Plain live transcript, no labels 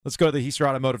Let's go to the Heister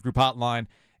Automotive Group hotline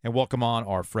and welcome on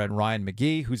our friend Ryan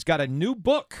McGee, who's got a new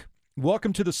book.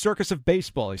 Welcome to the Circus of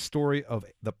Baseball, a story of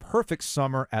the perfect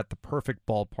summer at the perfect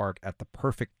ballpark at the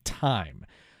perfect time.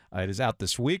 It is out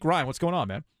this week. Ryan, what's going on,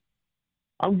 man?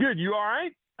 I'm good. You all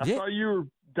right? I Yeah. saw you were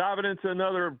diving into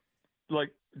another,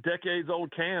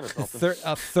 decades-old can or something.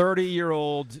 A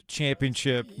 30-year-old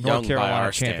championship, Young North Carolina by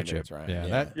our championship. standards,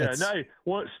 right?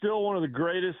 Yeah. Still one of the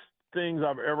greatest things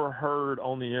I've ever heard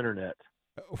on the internet.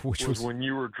 Which was when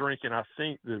you were drinking, I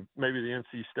think maybe the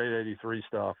NC State '83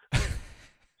 stuff,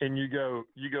 and you go,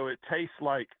 it tastes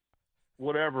like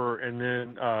whatever, and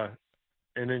then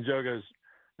Joe goes,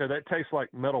 no, that tastes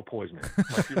like metal poisoning.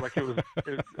 Like it was.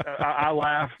 I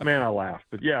laughed, man. I laughed,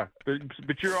 but yeah,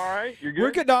 but you're all right. You're good.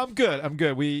 We're good. No, I'm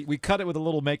good. We cut it with a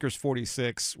little Maker's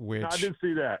 46, which I did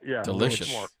see that. Yeah,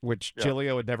 delicious. Which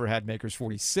Giglio had never had Maker's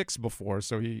 46 before,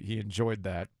 so he enjoyed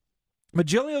that. But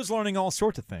Giglio's learning all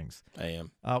sorts of things. I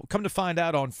am. Come to find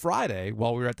out on Friday,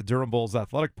 while we were at the Durham Bulls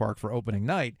Athletic Park for opening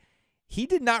night, he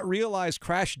did not realize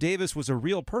Crash Davis was a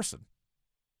real person.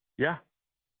 Yeah,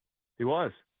 he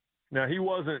was. Now, he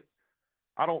wasn't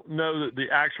 – I don't know that the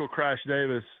actual Crash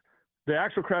Davis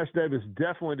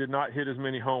definitely did not hit as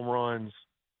many home runs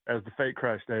as the fake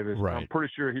Crash Davis. Right. I'm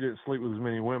pretty sure he didn't sleep with as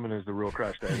many women as the real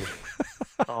Crash Davis.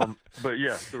 But,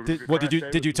 yeah.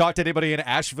 Did you talk to anybody in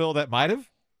Asheville that might have?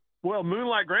 Well,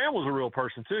 Moonlight Graham was a real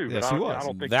person too. Yes, he was. I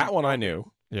don't think that one I knew.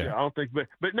 Yeah, I don't think. But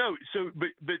no. So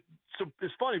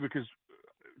it's funny because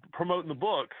promoting the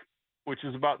book, which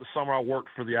is about the summer I worked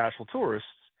for the Asheville Tourists,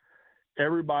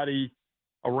 everybody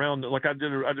around, like I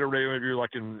did a radio interview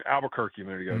like in Albuquerque a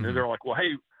minute ago, and they're like, well,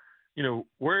 hey,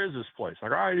 where is this place?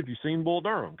 Like, all right, have you seen Bull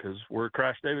Durham? Because where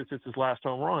Crash Davis hits his last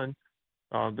home run,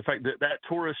 the fact that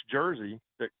tourist jersey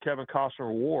that Kevin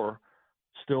Costner wore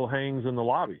still hangs in the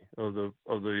lobby of the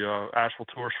Asheville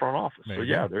Tourist front office. So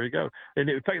yeah, there you go. And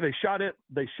in fact, they shot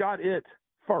it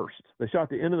first. They shot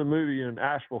the end of the movie in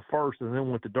Asheville first, and then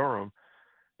went to Durham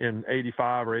in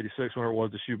 '85 or '86, whenever it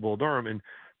was, to shoot Bull Durham. And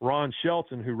Ron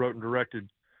Shelton, who wrote and directed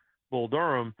Bull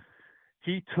Durham,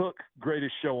 he took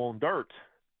Greatest Show on Dirt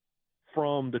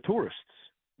from the tourists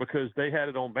because they had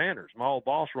it on banners. My old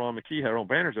boss, Ryan McGee, had it on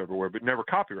banners everywhere, but never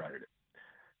copyrighted it.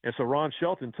 And so Ron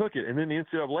Shelton took it, and then the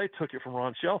NCAA took it from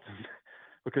Ron Shelton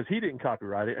because he didn't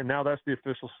copyright it, and now that's the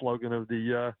official slogan of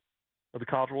the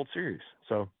College World Series.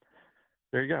 So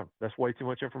there you go. That's way too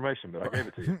much information, but I gave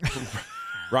it to you.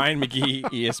 Ryan McGee,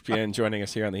 ESPN, joining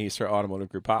us here on the Heister Automotive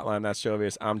Group hotline. That's Joe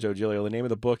Ovies. I'm Joe Giglio. The name of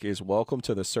the book is Welcome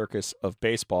to the Circus of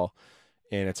Baseball,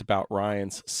 and it's about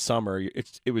Ryan's summer.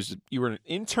 You were an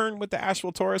intern with the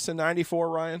Asheville Tourists in '94,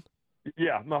 Ryan?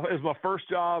 Yeah, it was my first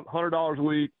job, $100 a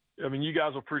week. I mean, you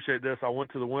guys will appreciate this. I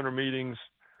went to the winter meetings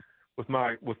with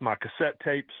my cassette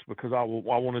tapes because I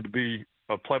wanted to be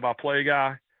a play-by-play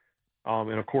guy.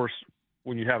 And, of course,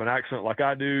 when you have an accent like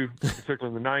I do,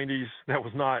 particularly in the 90s, that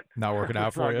was not working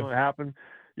out for you. Not going to happen.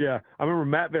 Yeah. I remember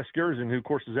Matt Veskerzen, who, of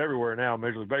course, is everywhere now in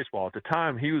Major League Baseball. At the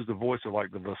time, he was the voice of,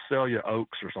 like, the Visalia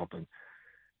Oaks or something.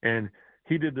 And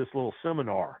he did this little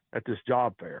seminar at this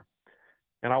job fair.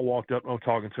 And I walked up and I was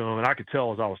talking to him, and I could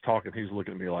tell as I was talking, he was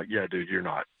looking at me like, yeah, dude, you're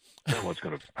not. No one's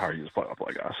going to hire you as a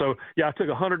play-by-play guy. So, yeah, I took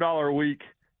a $100 a week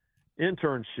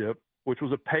internship, which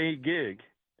was a paid gig,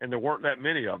 and there weren't that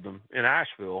many of them in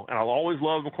Asheville. And I always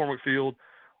loved McCormick Field,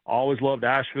 always loved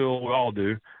Asheville. We all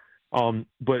do.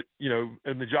 But,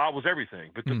 and the job was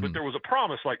everything. But there was a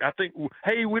promise, like, I think,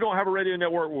 hey, we don't have a radio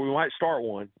network. Well, we might start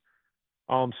one.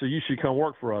 So you should come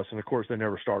work for us. And, of course, they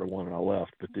never started one, and I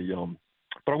left.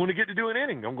 But I'm going to get to do an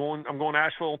inning. I'm going to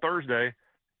Asheville on Thursday,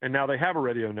 and now they have a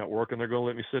radio network, and they're going to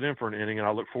let me sit in for an inning, and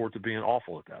I look forward to being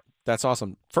awful at that. That's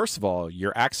awesome. First of all,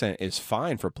 your accent is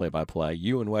fine for play-by-play.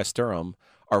 You and Wes Durham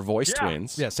are voice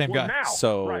twins. Yeah, same guy. Now,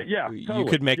 so right, totally. You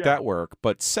could make that work.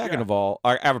 But second of all,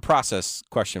 I have a process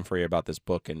question for you about this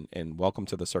book, and Welcome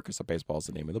to the Circus of Baseball is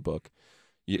the name of the book.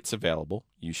 It's available.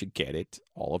 You should get it.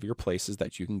 All of your places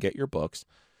that you can get your books.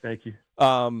 Thank you.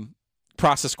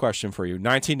 Process question for you.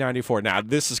 1994. Now,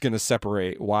 this is going to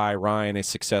separate why Ryan is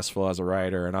successful as a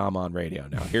writer and I'm on radio.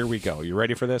 Now, here we go. You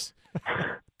ready for this?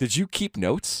 Did you keep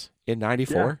notes in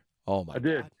 94? Yeah, oh, my God. I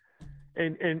did.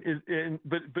 And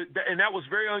that was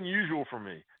very unusual for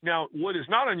me. Now, what is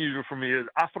not unusual for me is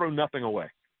I throw nothing away.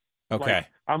 Okay.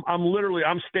 Like,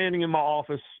 I'm standing in my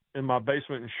office in my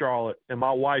basement in Charlotte, and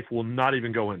my wife will not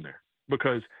even go in there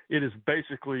because it is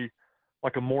basically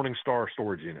like a Morningstar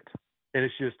storage unit. And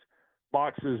it's just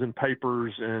boxes and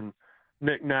papers and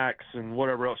knickknacks and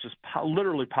whatever else just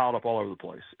literally piled up all over the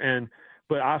place.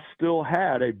 But I still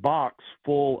had a box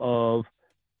full of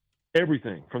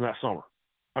everything from that summer.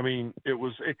 I mean, it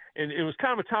was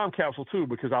kind of a time capsule too,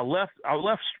 because I left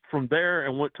from there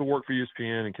and went to work for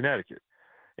ESPN in Connecticut.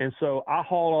 And so I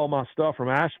hauled all my stuff from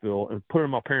Asheville and put it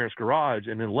in my parents' garage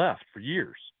and then left for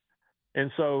years.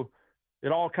 And so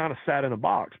it all kind of sat in a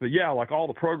box. But yeah, like all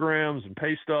the programs and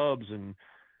pay stubs and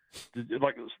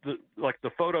like the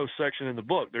photo section in the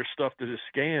book, there's stuff that is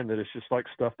scanned that is just like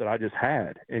stuff that I just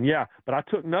had. And yeah, but I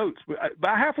took notes. But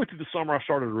about halfway through the summer, I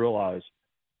started to realize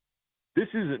this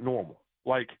isn't normal.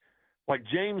 Like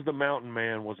James the Mountain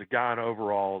Man was a guy in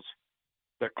overalls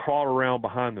that crawled around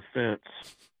behind the fence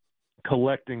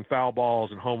collecting foul balls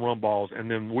and home run balls, and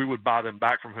then we would buy them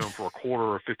back from him for a quarter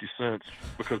or 50 cents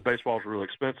because baseballs were really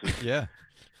expensive. Yeah.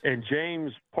 And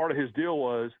James, part of his deal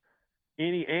was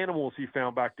any animals he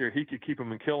found back there, he could keep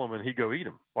them and kill them, and he'd go eat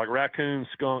them, like raccoons,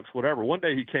 skunks, whatever. One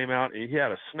day he came out and he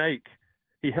had a snake.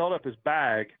 He held up his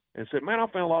bag and said, "Man, I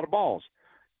found a lot of balls."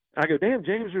 I go, "Damn,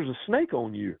 James, there's a snake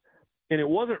on you." And it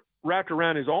wasn't wrapped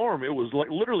around his arm. It was like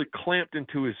literally clamped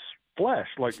into his flesh,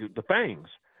 like the fangs.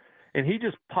 And he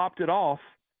just popped it off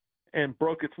and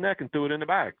broke its neck and threw it in the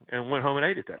bag and went home and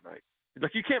ate it that night.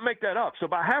 Like, you can't make that up. So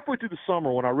about halfway through the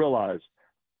summer, when I realized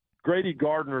Grady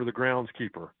Gardner, the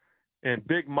groundskeeper, and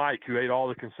Big Mike, who ate all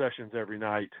the concessions every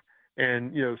night,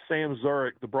 and, you know, Sam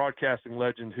Zurich, the broadcasting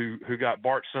legend who got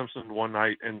Bart Simpson one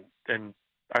night, and I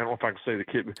don't know if I can say the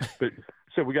kid, but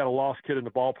said we got a lost kid in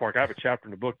the ballpark. I have a chapter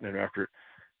in the book named after it.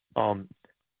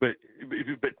 But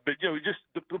you know, just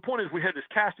the point is we had this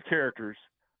cast of characters,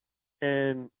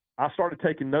 and I started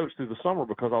taking notes through the summer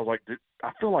because I was like,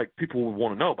 I feel like people would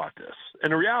want to know about this.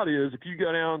 And the reality is, if you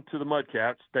go down to the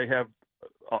Mudcats, they have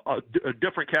a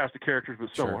different cast of characters,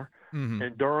 but similar. Sure. Mm-hmm.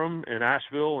 And Durham and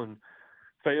Asheville and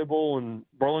Fayetteville and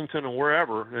Burlington and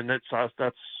wherever. And that's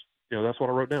what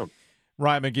I wrote down.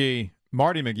 Ryan McGee,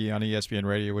 Marty McGee on ESPN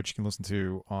Radio, which you can listen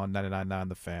to on 99.9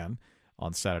 The Fan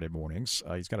on Saturday mornings.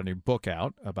 He's got a new book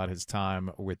out about his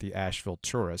time with the Asheville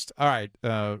Tourists. All right.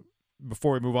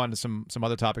 Before we move on to some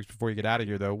other topics, before you get out of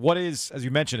here, though, what is, as you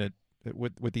mentioned it,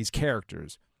 with these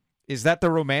characters, is that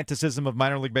the romanticism of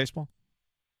minor league baseball?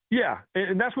 Yeah,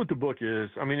 and that's what the book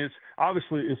is. I mean, it's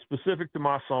specific to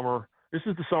my summer. This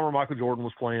is the summer Michael Jordan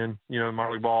was playing, you know,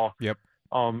 minor league ball. Yep.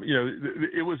 You know,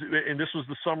 it was, and this was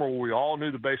the summer where we all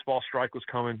knew the baseball strike was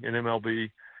coming in MLB.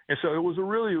 And so it was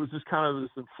just kind of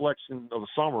this inflection of the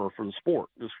summer for the sport,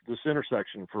 this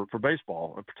intersection for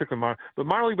baseball, and particularly but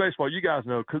minor league baseball, you guys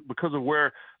know, because of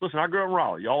where, listen, I grew up in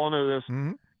Raleigh. Y'all all know this.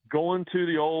 Mm-hmm. Going to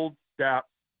the old DAP,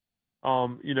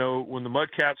 you know, when the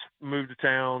Mudcats moved to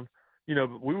town, you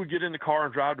know, we would get in the car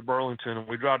and drive to Burlington, and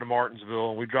we'd drive to Martinsville,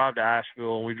 and we'd drive to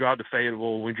Asheville, and we'd drive to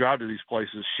Fayetteville, and we'd drive to these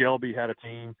places. Shelby had a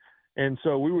team. And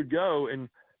so we would go, and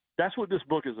that's what this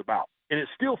book is about. And it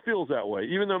still feels that way,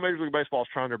 even though Major League Baseball is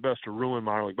trying their best to ruin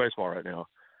minor league baseball right now.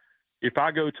 If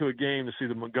I go to a game to see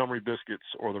the Montgomery Biscuits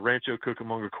or the Rancho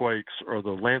Cucamonga Quakes or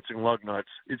the Lansing Lugnuts,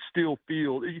 it still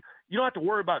feels – you don't have to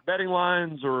worry about betting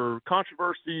lines or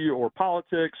controversy or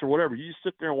politics or whatever. You just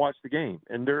sit there and watch the game,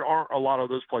 and there aren't a lot of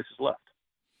those places left.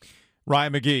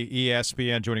 Ryan McGee,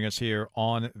 ESPN, joining us here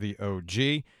on the OG.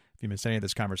 If you missed any of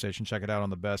this conversation, check it out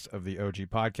on the Best of the OG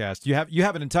podcast. You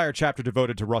have an entire chapter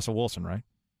devoted to Russell Wilson, right?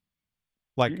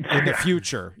 Like in the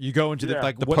future, you go into the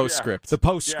postscript, the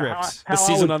postscript, the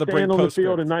season on the brink on postscript. The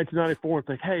field in 1994 and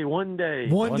think, hey, one day,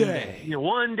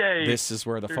 one day, this is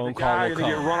where the phone call will come. He's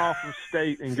going to get run off from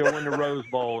state and go into Rose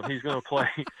Bowl, and he's going to play.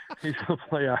 He's going to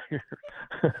play out here.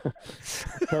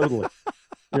 Totally.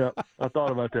 Yeah, I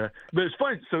thought about that. But it's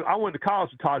funny. So I went to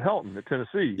college with Todd Helton at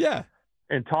Tennessee. Yeah.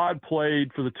 And Todd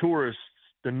played for the Tourists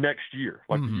the next year,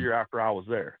 like the year after I was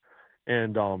there.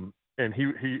 And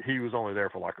he was only there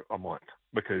for like a month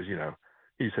because, you know,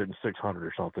 he's hitting 600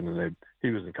 or something, and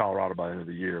he was in Colorado by the end of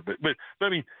the year. But I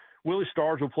mean, Willie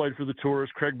Stargell played for the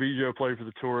Tourists, Craig Biggio played for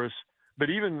the Tourists. But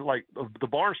even like the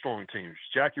barnstorming teams,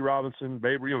 Jackie Robinson,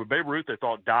 Babe Ruth, they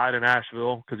thought died in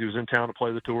Asheville because he was in town to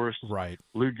play the Tourists. Right.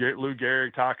 Lou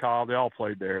Gehrig, Ty Cobb, they all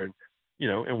played there, and you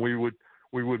know, and we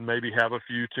would maybe have a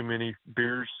few too many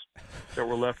beers that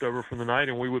were left over from the night,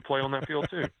 and we would play on that field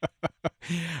too.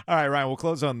 All right, Ryan, we'll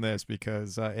close on this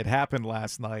because it happened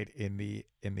last night in the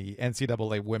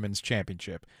NCAA Women's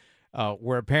Championship,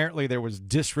 where apparently there was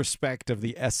disrespect of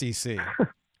the SEC.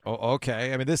 Oh,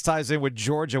 okay. I mean, this ties in with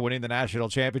Georgia winning the national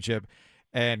championship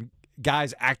and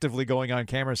guys actively going on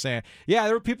camera saying, yeah,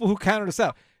 there were people who counted us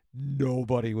out.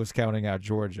 Nobody was counting out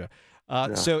Georgia.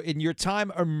 So in your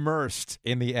time immersed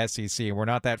in the SEC, and we're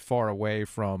not that far away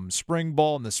from spring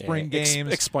ball and the spring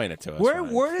games. Explain it to us.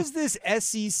 Where is this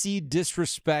SEC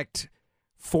disrespect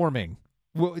forming?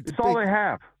 Well, it's all they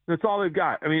have. That's all they've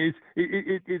got. I mean,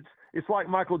 it's like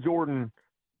Michael Jordan,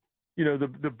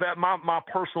 my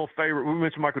personal favorite. We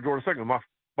mentioned Michael Jordan a second. My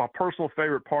personal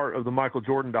favorite part of the Michael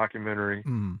Jordan documentary,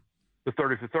 the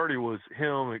 30 for 30, was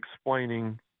him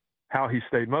explaining how he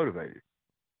stayed motivated.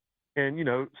 And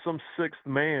some sixth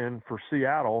man for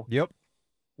Seattle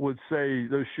would say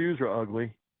those shoes are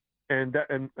ugly, and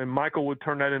Michael would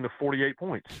turn that into 48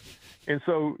 points. And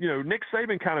so Nick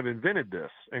Saban kind of invented this,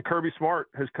 and Kirby Smart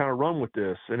has kind of run with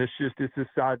this, and it's this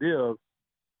idea of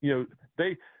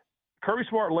Kirby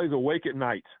Smart lays awake at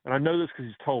night, and I know this because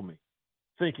he's told me,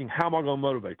 thinking, how am I going to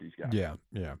motivate these guys? Yeah.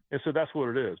 And so that's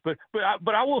what it is. But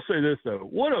I will say this though: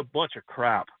 what a bunch of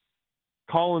crap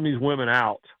calling these women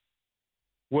out,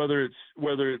 whether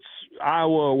it's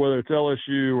Iowa, whether it's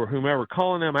LSU or whomever,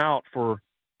 calling them out for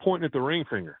pointing at the ring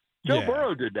finger. Joe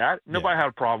Burrow did that. Nobody had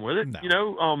a problem with it.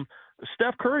 No.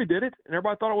 Steph Curry did it, and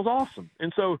everybody thought it was awesome.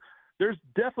 And so there's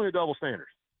definitely a double standard,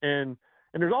 and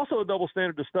there's also a double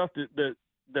standard to stuff that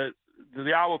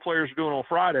the Iowa players are doing on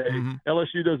Friday.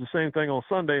 LSU does the same thing on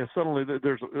Sunday, and suddenly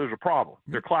there's a problem.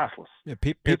 They're classless. Yeah,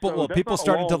 people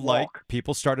started to like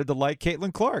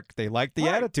Caitlin Clark. They liked the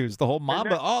attitudes, the whole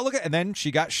Mamba. And then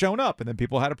she got shown up, and then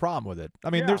people had a problem with it.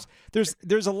 I mean,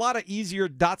 there's a lot of easier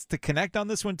dots to connect on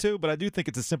this one too, but I do think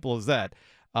it's as simple as that.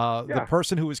 The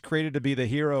person who was created to be the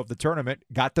hero of the tournament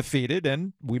got defeated,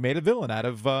 and we made a villain out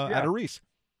of Reese.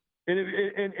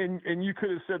 And you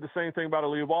could have said the same thing about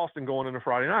Aaliyah Boston going into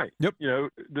Friday night. Yep.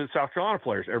 The South Carolina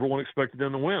players, everyone expected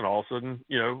them to win. All of a sudden,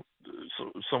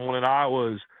 someone in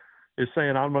Iowa is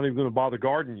saying, I'm not even going to bother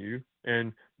guarding you,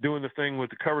 and doing the thing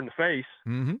with the covering the face.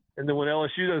 And then when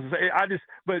LSU does it,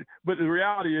 but the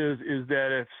reality is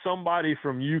that if somebody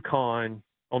from UConn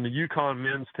on the UConn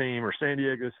men's team or San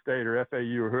Diego State or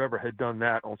FAU or whoever had done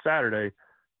that on Saturday,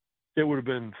 it would have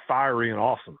been fiery and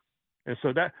awesome. And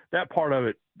so that part of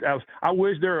it, I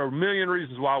wish there are a million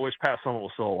reasons why I wish Pat Summitt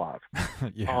was still alive.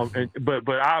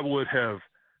 But I would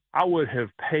have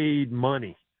paid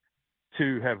money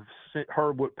to have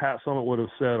heard what Pat Summitt would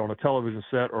have said on a television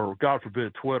set, or God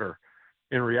forbid Twitter,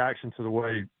 in reaction to the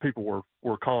way people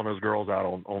were calling those girls out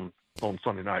on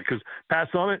Sunday night. Because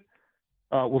Pat Summitt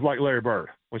was like Larry Bird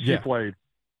when she played.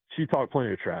 She talked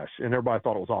plenty of trash, and everybody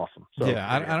thought it was awesome. So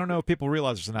I don't know if people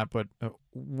realize this or not, but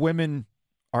women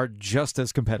are just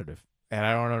as competitive. And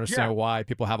I don't understand why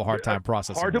people have a hard time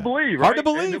processing Hard that. to believe, right? Hard to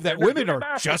believe that women are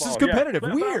just as competitive.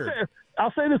 Weird.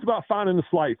 I'll say this about finding the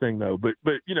slight thing, though. But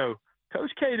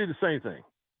Coach K did the same thing,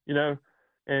 and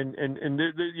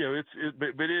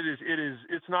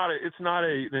it's not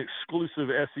an exclusive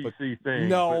SEC thing.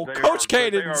 No, Coach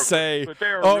K didn't say,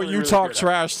 you talk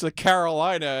trash to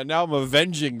Carolina, and now I'm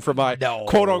avenging for my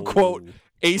quote unquote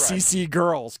ACC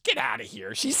girls. Get out of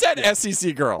here. She said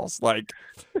SEC girls. Like,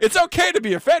 it's okay to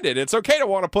be offended. It's okay to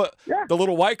want to put the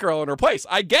little white girl in her place.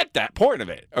 I get that point of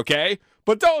it, okay?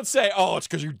 But don't say, it's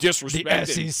because you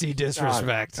disrespected. The SEC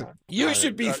disrespect. You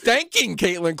should be thanking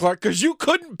Caitlin Clark because you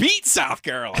couldn't beat South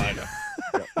Carolina.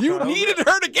 You needed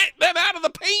her to get them out of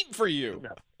the paint for you.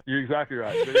 No, you're exactly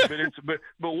right.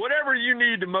 But whatever you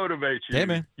need to motivate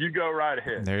you, you go right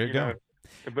ahead. There you go.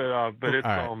 But it's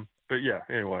right. But yeah,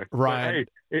 anyway. Ryan.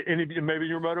 But, hey, maybe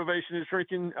your motivation is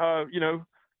drinking,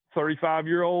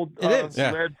 35-year-old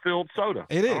lead-filled soda.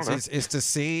 It is. It's to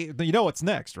see, what's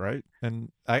next, right?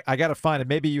 And I got to find it.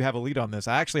 Maybe you have a lead on this.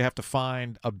 I actually have to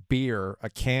find a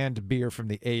canned beer from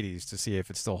the 80s to see if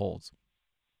it still holds.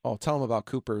 Oh, tell him about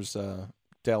Cooper's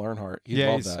Dale Earnhardt. He'd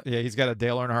love that. Yeah, he's got a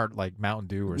Dale Earnhardt like Mountain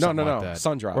Dew or something like that.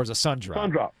 Sundrop. Or is it Sundrop?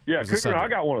 Sundrop. Yeah, I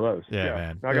got one of those. Yeah,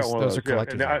 man. I got one of those. Are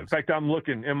collector's in fact, I'm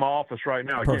looking in my office right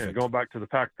now. Again, going back to the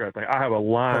Packer Cat thing, I have a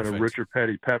line of Richard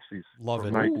Petty Pepsis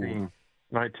from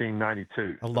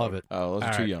 1992. I love it. Oh, those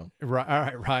are too young. All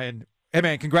right, Ryan. Hey,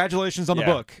 man, congratulations on the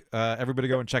book. Everybody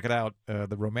go and check it out.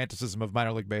 The romanticism of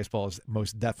minor league baseball is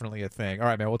most definitely a thing. All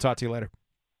right, man, we'll talk to you later.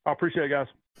 I appreciate it, guys.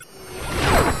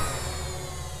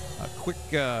 A quick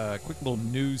little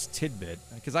news tidbit,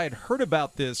 because I had heard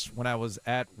about this when I was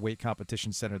at Weight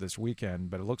Competition Center this weekend,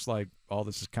 but it looks like all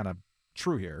this is kind of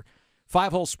true here.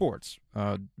 5-Hole Sports,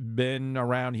 been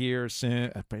around here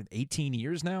since 18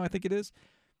 years now, I think it is.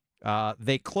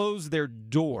 They closed their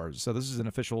doors, so this is an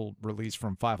official release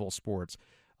from 5-Hole Sports.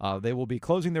 They will be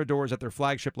closing their doors at their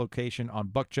flagship location on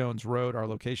Buck Jones Road. Our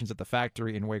locations at the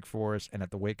factory in Wake Forest and at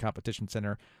the Weight Competition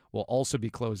Center will also be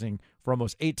closing. For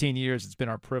almost 18 years, it's been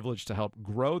our privilege to help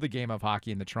grow the game of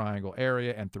hockey in the Triangle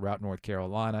area and throughout North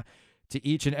Carolina. To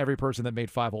each and every person that made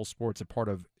 5-Hole Sports a part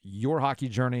of your hockey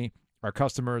journey, our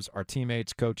customers, our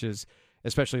teammates, coaches,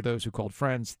 especially those who called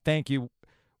friends, thank you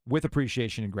with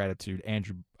appreciation and gratitude,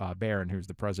 Andrew Barron, who's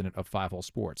the president of 5-Hole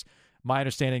Sports. My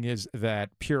understanding is that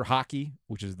Pure Hockey,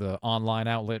 which is the online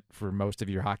outlet for most of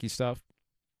your hockey stuff,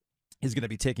 is going to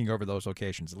be taking over those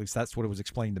locations. At least that's what it was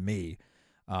explained to me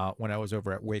when I was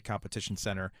over at Weight Competition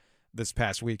Center this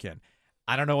past weekend.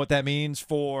 I don't know what that means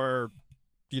for,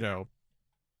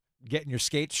 getting your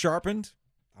skates sharpened.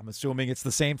 I'm assuming it's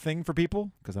the same thing for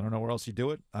people because I don't know where else you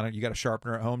do it. You got a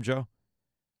sharpener at home, Joe?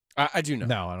 I do not.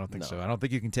 No, I don't think so. I don't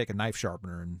think you can take a knife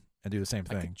sharpener and do the same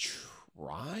thing. I could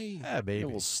try. Yeah, maybe. A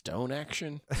little stone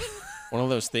action. One of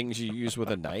those things you use with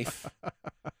a knife.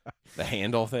 The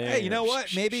handle thing. Hey, you know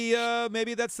what?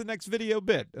 Maybe that's the next video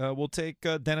bit. We'll take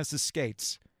Dennis's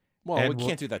skates. Well, we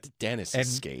can't do that to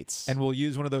Dennis's skates. And we'll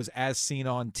use one of those as seen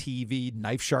on TV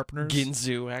knife sharpeners.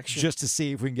 Ginzu action. Just to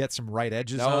see if we can get some right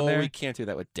edges on there. No, we can't do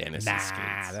that with Dennis's skates.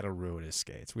 Nah, that'll ruin his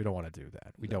skates. We don't want to do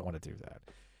that. We don't want to do that.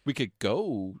 We could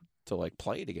go to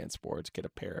play it against boards, get a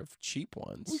pair of cheap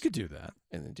ones. We could do that.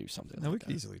 And then do something we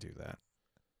could easily do that.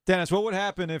 Dennis, what would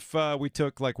happen if we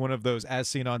took one of those as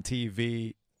seen on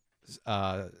TV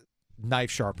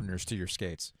knife sharpeners to your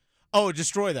skates? Oh,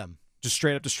 destroy them. Just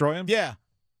straight up destroy them? Yeah.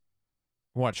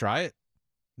 Want to try it?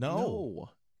 No.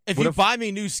 If you buy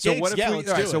me new skates, let's do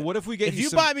it. So what if we get if you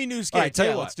buy me new skates,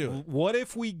 let's do it. What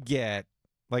if we get,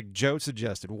 like Joe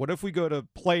suggested, what if we go to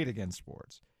Play It Again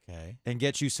Sports and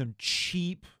get you some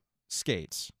cheap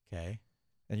skates? Okay.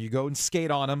 And you go and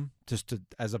skate on them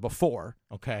as a before.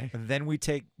 Okay. And then we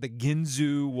take the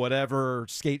Ginzu whatever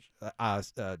skate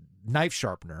knife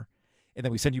sharpener, and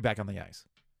then we send you back on the ice.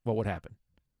 What would happen?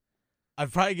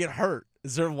 I'd probably get hurt.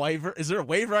 Is there a waiver?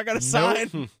 I got to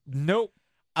sign? Nope.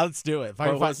 Let's do it. If I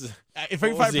can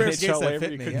find a pair of skates that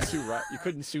fit me. You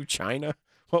couldn't sue China?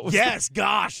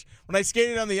 Gosh. When I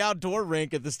skated on the outdoor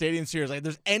rink at the Stadium Series, if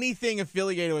there's anything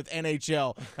affiliated with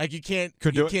NHL, you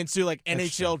can't sue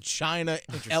NHL China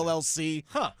LLC.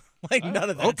 Huh. None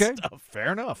of that stuff.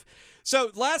 Fair enough.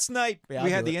 So last night we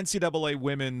had the NCAA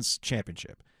Women's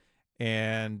Championship,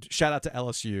 and shout out to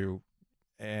LSU,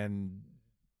 and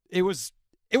it was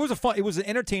an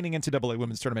entertaining NCAA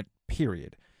Women's Tournament,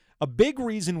 period. A big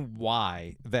reason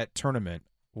why that tournament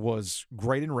was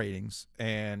great in ratings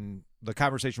and the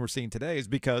conversation we're seeing today is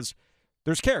because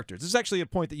there's characters. This is actually a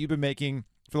point that you've been making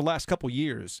for the last couple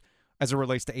years as it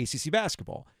relates to ACC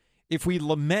basketball. If we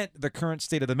lament the current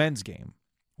state of the men's game,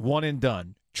 one and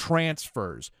done,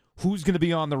 transfers, who's going to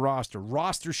be on the roster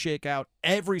shakeout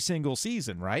every single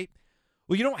season, right?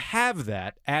 Well, you don't have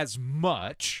that as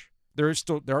much. There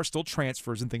are still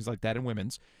transfers and things like that in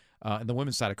women's, in the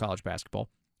women's side of college basketball,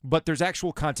 but there's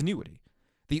actual continuity.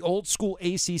 The old school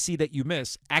ACC that you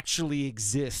miss actually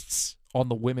exists on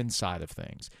the women's side of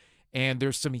things. And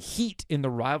there's some heat in the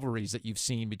rivalries that you've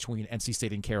seen between NC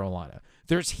State and Carolina.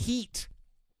 There's heat,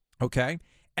 okay?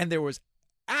 And there was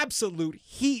absolute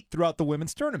heat throughout the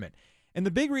women's tournament. And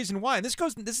the big reason why, and this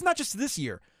is not just this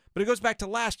year, but it goes back to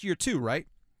last year too, right?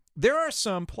 There are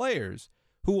some players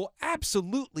who will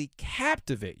absolutely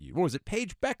captivate you. What was it?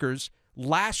 Paige Beckers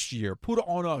last year put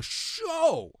on a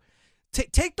show.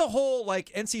 Take the whole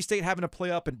NC State having to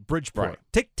play up in Bridgeport.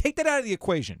 Right. Take that out of the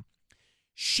equation.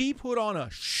 She put on a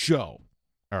show.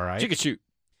 All right. She could shoot.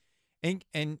 And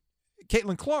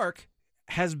Caitlin Clark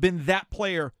has been that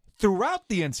player throughout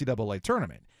the NCAA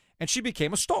tournament, and she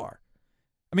became a star.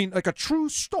 I mean, a true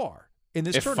star in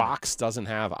this tournament. If Fox doesn't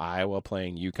have Iowa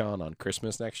playing UConn on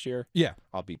Christmas next year,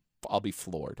 I'll be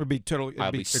floored.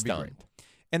 I'll be stunned.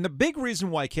 And the big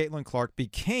reason why Caitlin Clark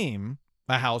became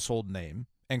a household name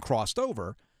and crossed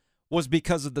over was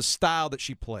because of the style that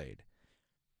she played.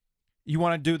 You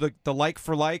want to do the like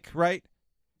for like, right?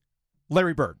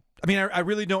 Larry Bird. I mean, I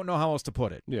really don't know how else to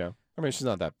put it. Yeah. I mean, she's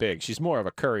not that big. She's more of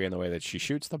a Curry in the way that she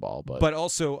shoots the ball, but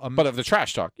also but of the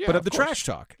trash talk. Yeah, of the trash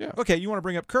talk. Yeah. Okay, you want to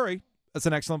bring up Curry? That's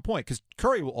an excellent point because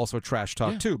Curry will also trash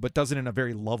talk too, but does it in a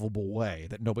very lovable way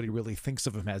that nobody really thinks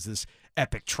of him as this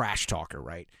epic trash talker,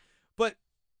 right? But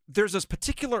there's this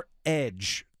particular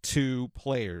edge to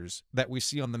players that we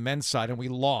see on the men's side, and we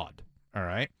laud, all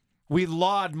right? We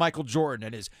laud Michael Jordan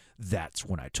and his, that's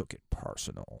when I took it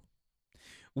personal.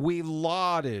 We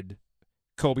lauded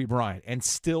Kobe Bryant and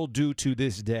still do to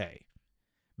this day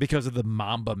because of the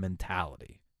Mamba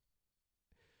mentality.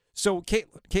 So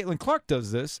Caitlin Clark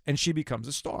does this, and she becomes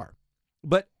a star.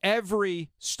 But every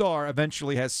star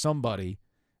eventually has somebody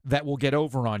that will get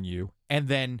over on you and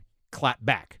then clap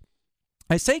back.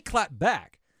 I say clap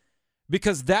back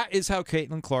because that is how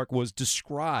Caitlin Clark was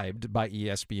described by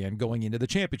ESPN going into the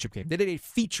championship game. They did a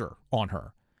feature on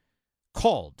her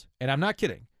called, and I'm not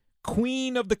kidding,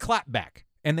 Queen of the Clapback.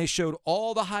 And they showed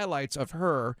all the highlights of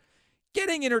her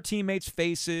getting in her teammates'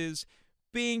 faces,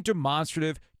 being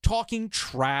demonstrative, talking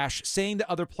trash, saying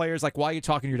to other players, why are you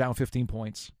talking? You're down 15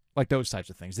 points. Those types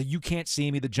of things. That you can't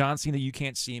see me, the John Cena, you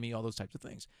can't see me, all those types of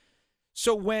things.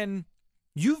 So when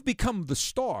you've become the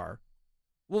star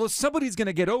Well, if somebody's going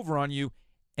to get over on you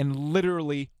and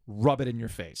literally rub it in your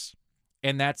face.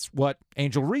 And that's what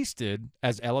Angel Reese did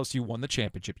as LSU won the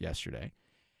championship yesterday.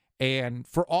 And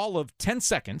for all of 10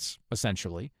 seconds,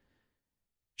 essentially,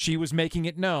 she was making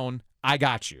it known, I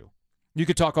got you. You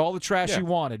could talk all the trash you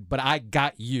wanted, but I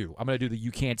got you. I'm going to do the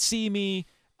you can't see me.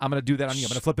 I'm going to do that on you. I'm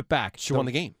going to flip it back. She won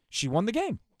the game. She won the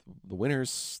game. The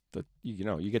winners,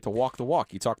 you get to walk the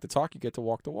walk. You talk the talk, you get to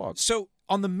walk the walk. So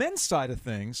on the men's side of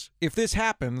things, if this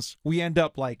happens, we end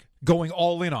up like going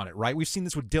all in on it, right? We've seen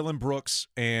this with Dylan Brooks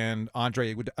and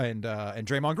Andre and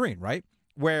Draymond Green, right?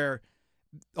 Where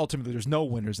ultimately there's no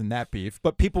winners in that beef,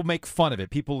 but people make fun of it,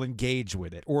 people engage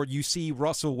with it, or you see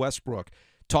Russell Westbrook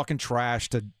talking trash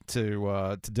to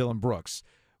Dylan Brooks,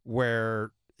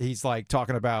 where he's like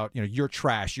talking about you're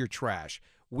trash, you're trash.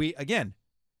 We again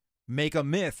make a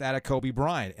myth out of Kobe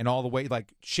Bryant and all the way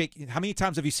like shake. How many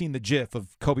times have you seen the GIF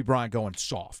of Kobe Bryant going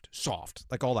soft,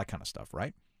 like all that kind of stuff,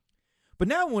 right? But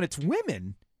now when it's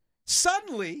women,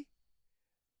 suddenly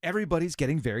everybody's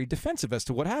getting very defensive as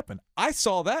to what happened. I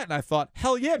saw that and I thought,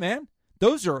 hell yeah, man.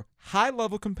 Those are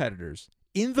high-level competitors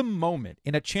in the moment,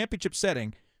 in a championship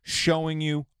setting, showing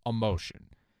you emotion,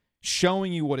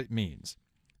 showing you what it means.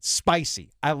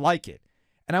 Spicy. I like it.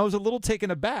 And I was a little taken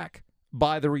aback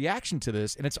by the reaction to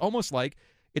this, and it's almost like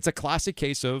it's a classic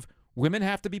case of women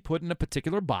have to be put in a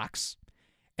particular box,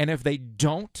 and if they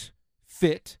don't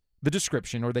fit the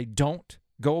description or they don't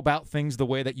go about things the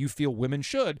way that you feel women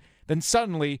should, then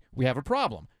suddenly we have a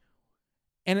problem.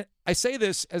 And I say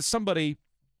this as somebody,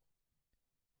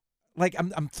 like,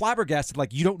 I'm flabbergasted,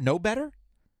 like, you don't know better?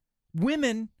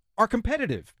 Women are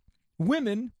competitive.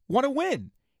 Women want to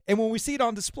win. And when we see it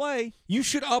on display, you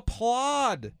should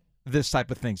applaud this type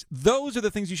of things. Those are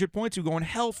the things you should point to going,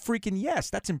 hell freaking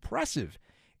yes, that's impressive.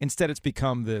 Instead, it's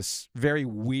become this very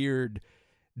weird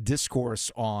discourse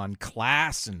on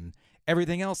class and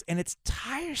everything else, and it's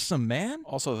tiresome, man.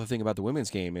 Also, the thing about the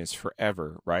women's game is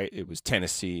forever, right? It was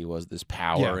Tennessee was this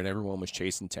power, and everyone was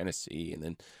chasing Tennessee, and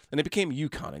then it became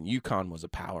UConn, and UConn was a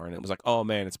power, and it was like, oh,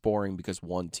 man, it's boring because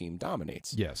one team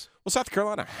dominates. Yes. Well, South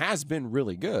Carolina has been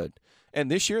really good, and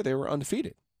this year they were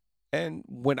undefeated. And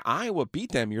when Iowa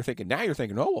beat them, you're thinking,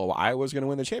 oh, well, Iowa's going to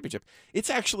win the championship. It's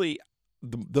actually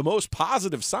the most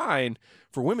positive sign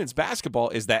for women's basketball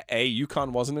is that, A,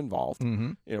 UConn wasn't involved.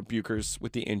 Mm-hmm. Bucher's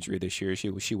with the injury this year.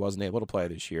 She wasn't able to play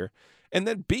this year. And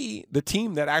then, B, the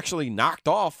team that actually knocked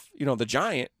off, the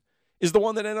Giant is the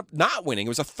one that ended up not winning. It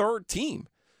was a third team.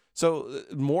 So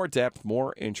more depth,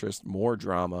 more interest, more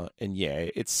drama. And, yeah,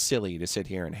 it's silly to sit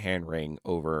here and hand-wring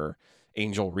over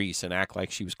Angel Reese and act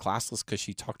like she was classless because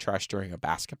she talked trash during a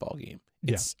basketball game.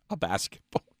 It's a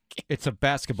basketball game. It's a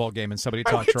basketball game and somebody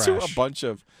I talked went trash. to a bunch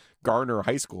of Gardner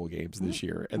High School games this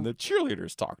year, and the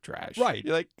cheerleaders talk trash. Right.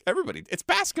 You're like, everybody, it's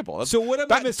basketball. So what am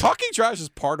I missing? Talking trash is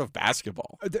part of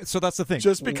basketball. So that's the thing.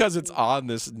 Just because it's on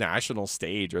this national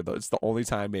stage or it's the only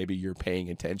time maybe you're paying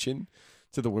attention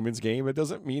to the women's game, it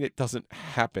doesn't mean it doesn't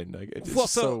happen. Like, it's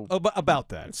about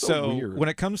that. So weird. When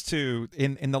it comes to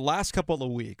in the last couple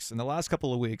of weeks,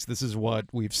 this is what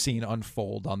we've seen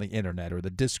unfold on the internet, or the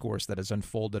discourse that has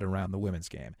unfolded around the women's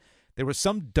game. There was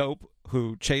some dope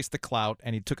who chased the clout,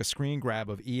 and he took a screen grab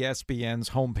of ESPN's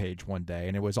homepage one day,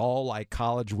 and it was all like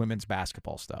college women's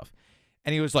basketball stuff.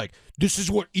 And he was like, "This is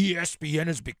what ESPN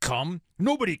has become.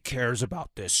 Nobody cares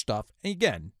about this stuff." And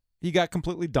again, he got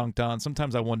completely dunked on.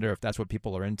 Sometimes I wonder if that's what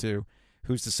people are into.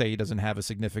 Who's to say he doesn't have a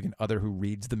significant other who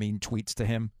reads the mean tweets to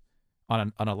him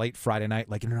on a late Friday night?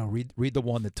 Like, no, read the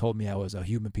one that told me I was a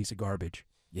human piece of garbage.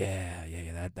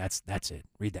 Yeah, that's it.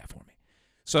 Read that for me.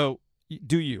 So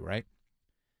do you, right?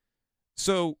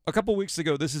 So a couple weeks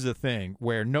ago, this is a thing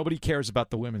where nobody cares about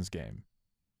the women's game.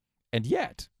 And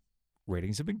yet,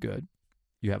 ratings have been good.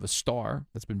 You have a star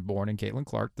that's been born in Caitlin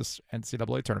Clark, this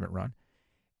NCAA tournament run.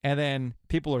 And then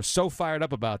people are so fired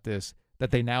up about this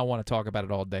that they now want to talk about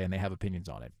it all day and they have opinions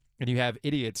on it. And you have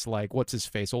idiots like, what's his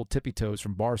face, old Tippy Toes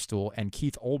from Barstool, and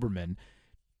Keith Olbermann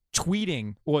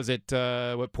tweeting, what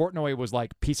Portnoy was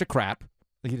like, piece of crap.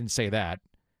 He didn't say that.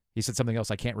 He said something else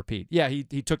I can't repeat. Yeah, he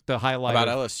took the highlight about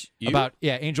LSU? About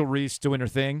Angel Reese doing her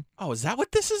thing. Oh, is that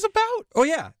what this is about? Oh,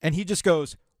 yeah. And he just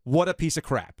goes, what a piece of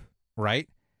crap, right?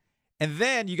 And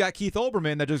then you got Keith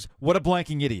Olbermann that just, what a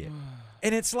blanking idiot.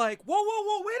 And it's like, whoa,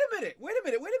 wait a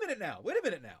minute now.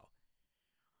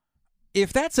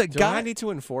 If that's a guy... Do I need to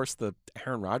enforce the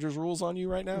Aaron Rodgers rules on you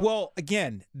right now? Well,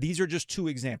 again, these are just two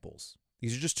examples.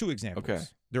 Okay.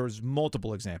 There's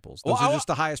multiple examples. Those are just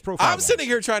the highest profile I'm ones. sitting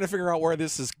here trying to figure out where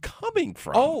this is coming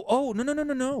from. Oh,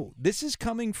 no. This is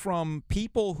coming from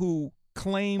people who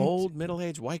claim... Old,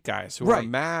 middle-aged white guys who are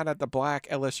mad at the black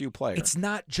LSU player. It's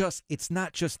not just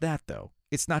that, though.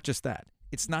 It's not just that.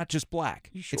 It's not just black.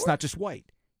 You sure? It's not just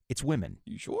white. It's women.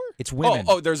 You sure? It's women.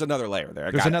 Oh, there's another layer there.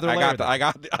 There's another layer there. I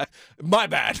got my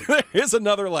bad. There's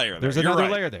another layer there. There's another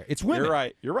layer there. It's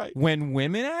women. You're right. When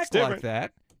women act like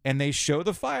that and they show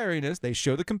the fieriness, they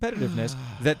show the competitiveness,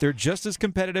 that they're just as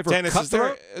competitive or Dennis,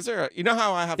 cutthroat. is there you know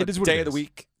how I have a day of the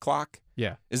week clock?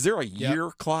 Yeah. Is there a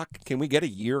year clock? Can we get a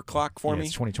year clock for me?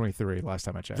 It's 2023 last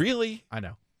time I checked. Really? I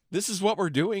know. This is what we're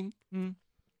doing.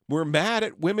 We're mad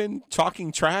at women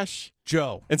talking trash,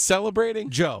 Joe, and celebrating,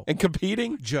 Joe, and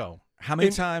competing. Joe, how many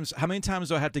times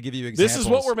do I have to give you examples? This is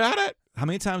what we're mad at? How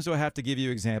many times do I have to give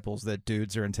you examples that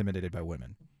dudes are intimidated by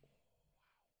women?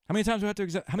 How many times do I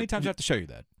have to show you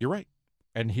that? You're right.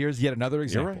 And here's yet another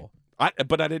example. You're right.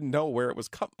 But I didn't know where it was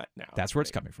coming now. That's where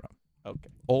it's coming from.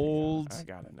 Okay. Old. I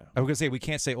got it now. I was going to say we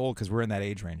can't say old because we're in that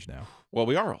age range now. Well,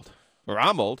 we are old. Or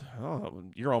I'm old. Oh,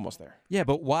 you're almost there. Yeah,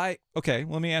 but why? Okay,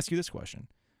 let me ask you this question.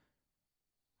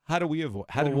 How did we avoid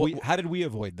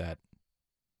that?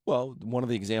 Well, one of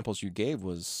the examples you gave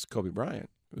was Kobe Bryant.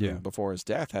 Yeah. Who, before his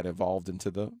death, had evolved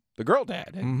into the girl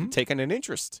dad and taken an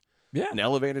interest. Yeah. An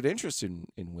elevated interest in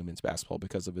women's basketball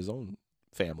because of his own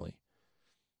family.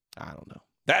 I don't know.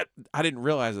 That I didn't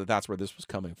realize that's where this was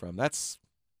coming from. That's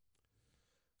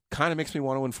kind of makes me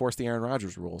want to enforce the Aaron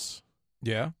Rodgers rules.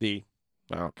 Yeah.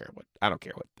 I don't care what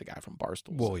the guy from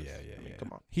Barstool says. Yeah.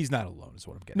 Come on. He's not alone is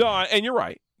what I'm getting. No, at. and you're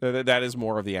right. That is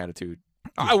more of the attitude.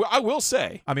 I will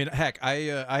say. I mean, heck, I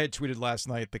had tweeted last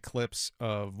night the clips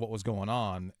of what was going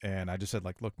on, and I just said,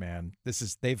 like, look, man, the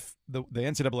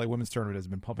NCAA women's tournament has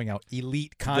been pumping out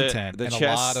elite content, and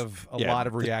a lot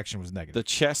of reaction was negative. The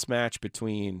chess match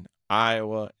between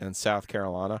Iowa and South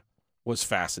Carolina was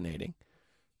fascinating.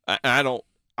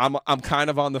 I'm kind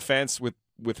of on the fence with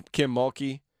Kim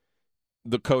Mulkey,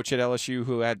 the coach at LSU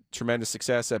who had tremendous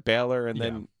success at Baylor and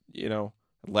then,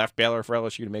 left Baylor for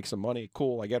LSU to make some money.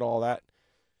 Cool, I get all that.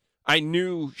 I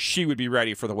knew she would be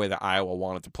ready for the way that Iowa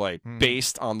wanted to play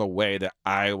based on the way that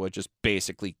Iowa just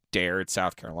basically dared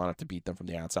South Carolina to beat them from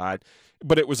the outside.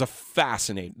 But it was a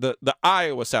fascinating – the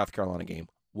Iowa-South Carolina game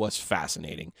was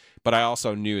fascinating. But I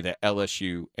also knew that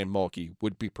LSU and Mulkey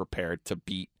would be prepared to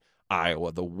beat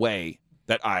Iowa the way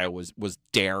that Iowa was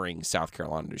daring South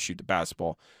Carolina to shoot the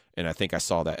basketball. And I think I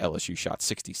saw that LSU shot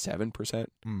 67%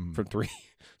 from three.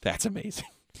 That's amazing.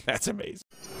 That's amazing.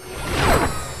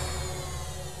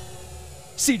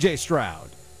 C.J. Stroud.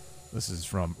 This is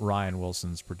from Ryan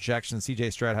Wilson's projection.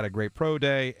 C.J. Stroud had a great pro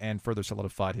day and further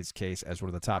solidified his case as one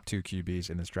of the top 2 QBs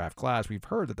in this draft class. We've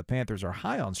heard that the Panthers are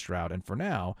high on Stroud, and for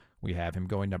now, we have him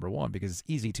going number 1 because it's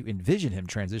easy to envision him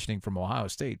transitioning from Ohio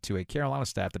State to a Carolina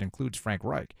staff that includes Frank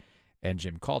Reich and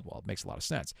Jim Caldwell. It makes a lot of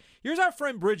sense. Here's our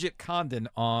friend Bridget Condon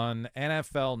on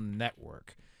NFL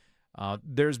Network.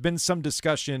 There's been some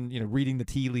discussion, reading the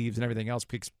tea leaves and everything else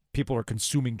because people are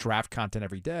consuming draft content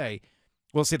every day.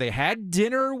 We'll say they had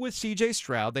dinner with C.J.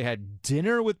 Stroud. They had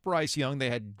dinner with Bryce Young. They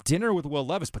had dinner with Will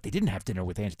Levis, but they didn't have dinner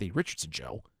with Anthony Richardson,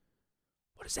 Joe.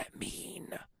 What does that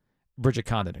mean? Bridget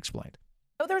Condon explained.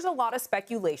 So there's a lot of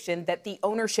speculation that the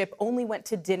ownership only went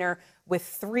to dinner with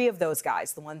 3 of those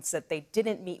guys, the ones that they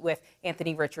didn't meet with.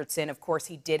 Anthony Richardson, of course,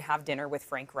 he did have dinner with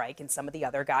Frank Reich and some of the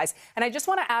other guys. And I just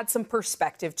want to add some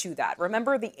perspective to that.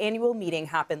 Remember, the annual meeting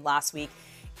happened last week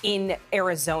in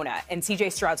Arizona, and C.J.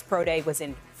 Stroud's pro day was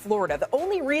in Florida. The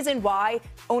only reason why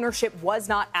ownership was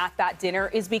not at that dinner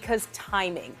is because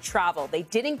timing, travel. They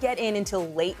didn't get in until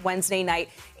late Wednesday night,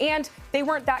 and they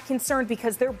weren't that concerned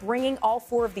because they're bringing all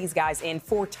 4 of these guys in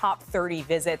for top 30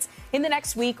 visits in the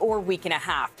next week or week and a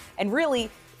half. And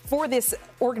really, for this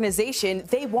organization,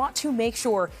 they want to make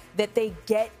sure that they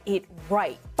get it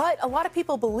right. But a lot of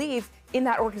people believe in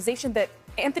that organization that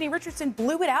Anthony Richardson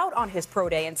blew it out on his pro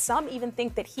day, and some even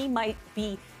think that he might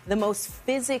be the most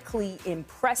physically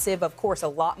impressive. Of course, a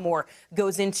lot more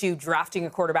goes into drafting a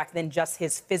quarterback than just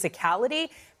his physicality.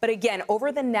 But again,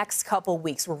 over the next couple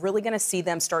weeks, we're really going to see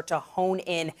them start to hone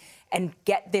in and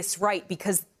get this right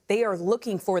because they are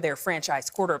looking for their franchise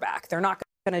quarterback. They're not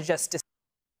going to just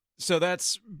So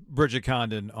that's Bridget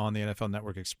Condon on the NFL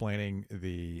Network explaining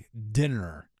the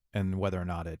dinner and whether or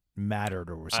not it mattered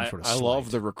or was some sort of slight. I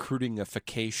love the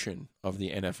recruitingification of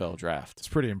the NFL draft. It's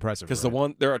pretty impressive. Because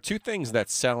there are 2 things that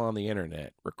sell on the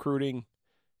internet: recruiting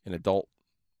and adult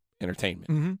entertainment.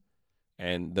 Mm-hmm.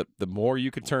 And the more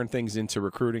you could turn things into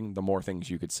recruiting, the more things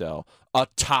you could sell. A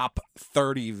top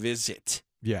 30 visit.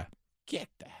 Yeah. Get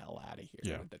the hell out of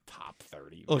here with the top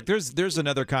 30. Look, there's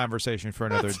another conversation for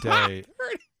another day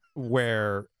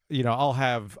where I'll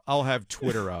have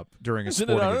Twitter up during a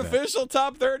sporting event. Is it an unofficial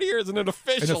top 30 or is it an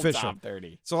official top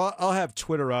 30? So I'll have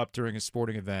Twitter up during a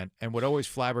sporting event, and what always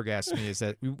flabbergasts me is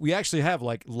that we actually have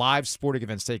like live sporting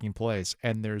events taking place,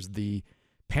 and there's the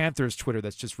Panthers Twitter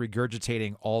that's just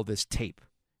regurgitating all this tape,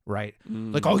 right?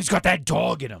 Like, oh, he's got that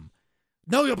dog in him.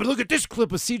 No, but look at this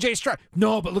clip of C.J. Stroud.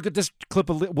 No, but look at this clip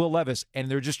of Will Levis. And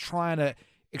they're just trying to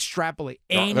extrapolate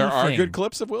anything. There are good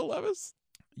clips of Will Levis.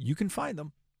 You can find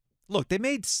them. Look, they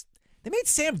made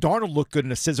Sam Darnold look good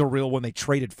in a sizzle reel when they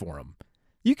traded for him.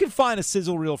 You can find a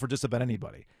sizzle reel for just about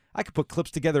anybody. I could put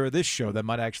clips together of this show that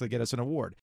might actually get us an award.